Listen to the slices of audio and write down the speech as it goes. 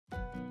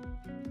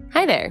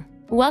Hi there!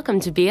 Welcome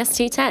to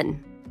BST10,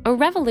 a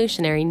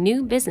revolutionary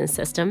new business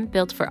system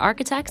built for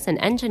architects and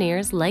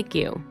engineers like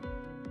you.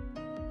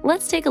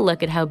 Let's take a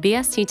look at how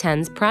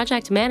BST10's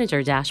Project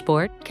Manager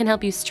Dashboard can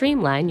help you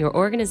streamline your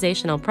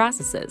organizational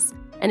processes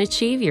and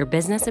achieve your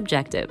business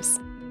objectives.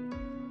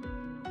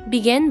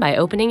 Begin by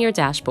opening your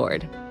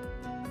dashboard.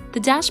 The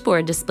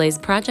dashboard displays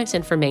project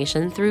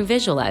information through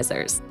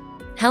visualizers,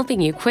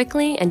 helping you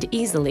quickly and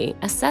easily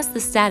assess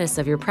the status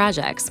of your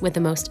projects with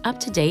the most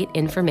up-to-date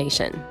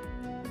information,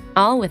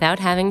 all without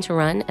having to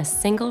run a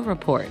single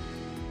report.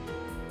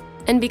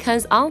 And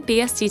because all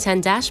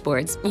BST10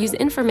 dashboards use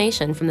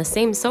information from the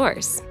same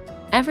source,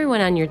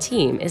 everyone on your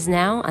team is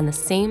now on the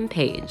same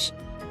page.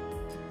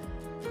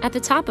 At the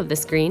top of the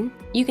screen,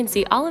 you can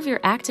see all of your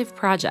active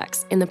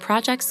projects in the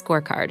project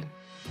scorecard.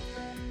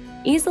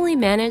 Easily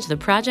manage the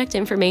project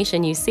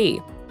information you see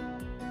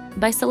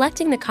by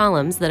selecting the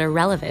columns that are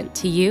relevant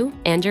to you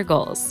and your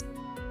goals.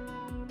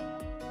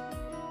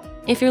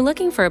 If you're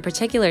looking for a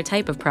particular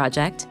type of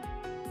project,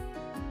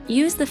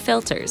 use the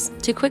filters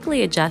to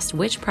quickly adjust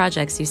which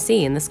projects you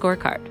see in the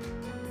scorecard.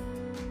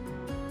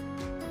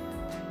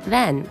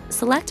 Then,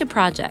 select a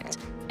project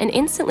and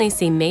instantly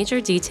see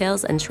major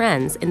details and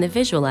trends in the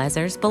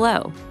visualizers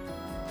below.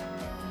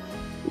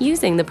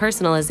 Using the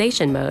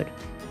personalization mode,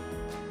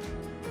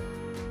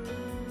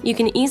 you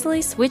can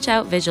easily switch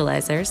out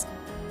visualizers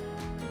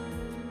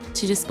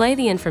to display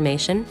the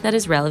information that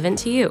is relevant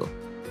to you.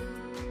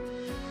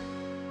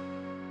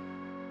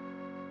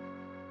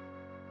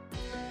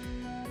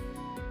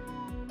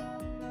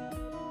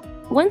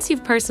 Once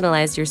you've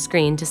personalized your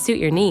screen to suit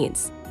your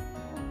needs,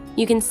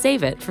 you can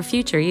save it for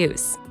future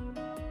use.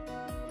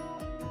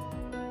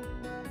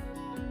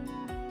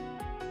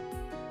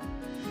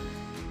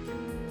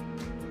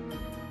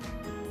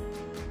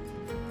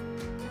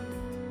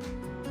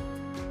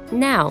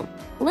 Now,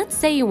 let's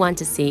say you want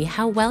to see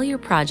how well your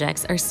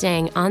projects are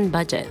staying on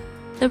budget.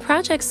 The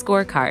project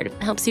scorecard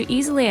helps you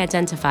easily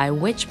identify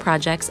which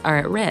projects are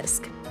at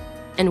risk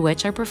and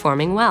which are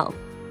performing well.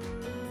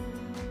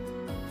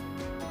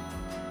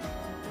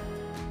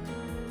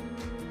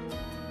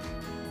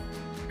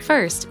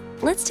 First,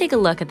 let's take a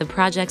look at the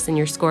projects in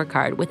your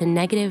scorecard with a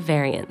negative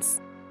variance.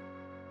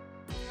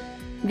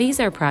 These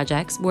are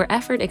projects where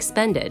effort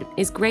expended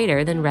is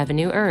greater than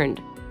revenue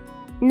earned.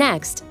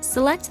 Next,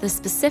 select the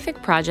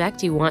specific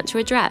project you want to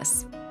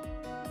address.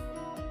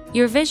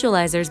 Your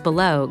visualizers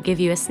below give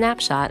you a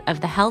snapshot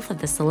of the health of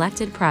the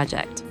selected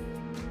project.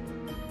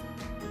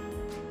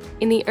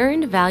 In the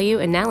Earned Value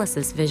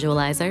Analysis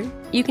visualizer,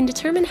 you can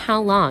determine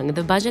how long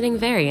the budgeting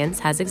variance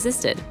has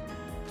existed.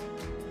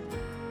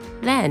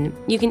 Then,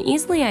 you can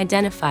easily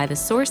identify the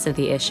source of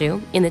the issue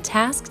in the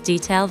Task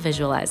Detail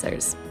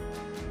visualizers.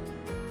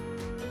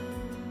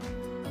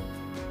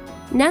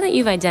 Now that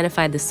you've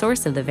identified the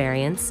source of the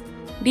variance,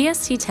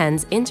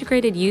 BST10's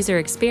integrated user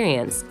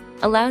experience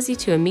allows you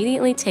to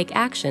immediately take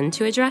action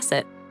to address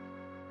it.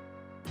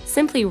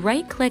 Simply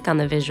right-click on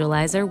the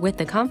visualizer with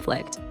the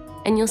conflict,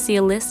 and you'll see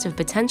a list of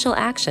potential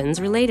actions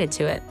related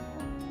to it.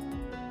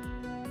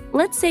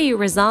 Let's say you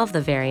resolve the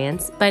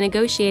variance by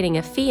negotiating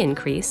a fee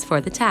increase for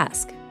the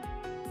task.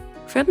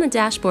 From the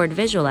dashboard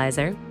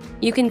visualizer,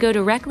 you can go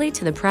directly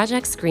to the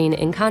project screen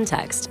in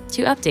context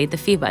to update the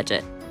fee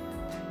budget.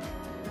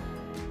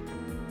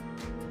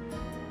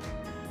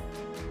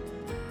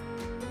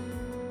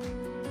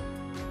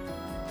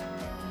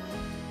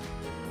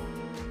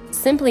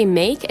 Simply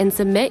make and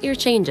submit your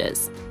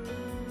changes,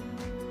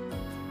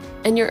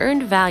 and your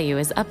earned value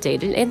is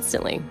updated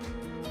instantly.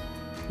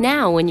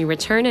 Now, when you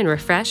return and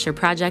refresh your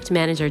Project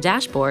Manager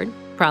dashboard,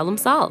 problem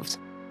solved.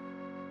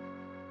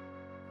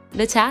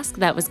 The task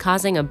that was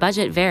causing a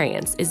budget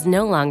variance is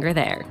no longer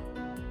there.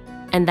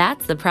 And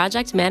that's the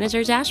Project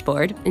Manager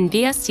Dashboard in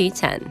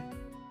BST10.